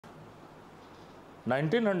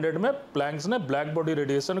1900 में प्लैंक्स ने black body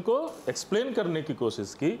radiation को एक्सप्लेन करने की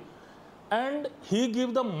कोशिश की and he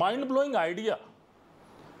give the mind blowing idea.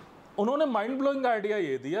 उन्होंने माइंड ब्लोइंग आइडिया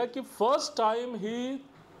ये दिया कि first time he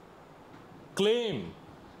claim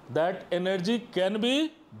that energy can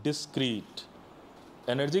be discrete.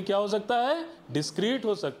 Energy क्या हो सकता है? डिस्क्रीट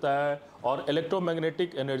हो सकता है। और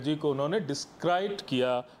इलेक्ट्रोमैग्नेटिक एनर्जी को उन्होंने डिस्क्राइब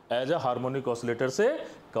किया एज अ हार्मोनिक ऑसिलेटर से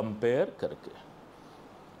कंपेयर करके।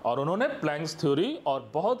 और उन्होंने प्लैंक्स थ्योरी और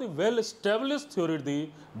बहुत ही वेल एस्टेब्लिश थ्योरी दी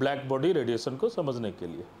ब्लैक बॉडी रेडिएशन को समझने के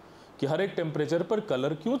लिए कि हर एक टेम्परेचर पर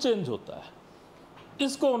कलर क्यों चेंज होता है,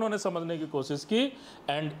 इसको उन्होंने समझने की कोशिश की।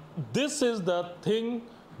 And this is the thing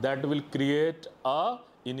that will create a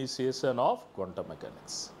initiation of quantum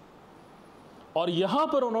mechanics. और यहां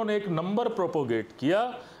पर उन्होंने एक नंबर प्रोपोगेट किया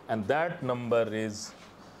and that number is,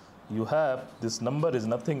 you have this number is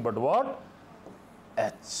nothing but what?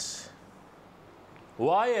 h।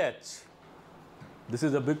 why h? This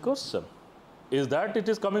is a big question. Is that it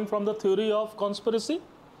is coming from the theory of conspiracy?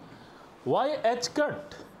 Why h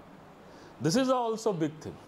cut? This is also big thing.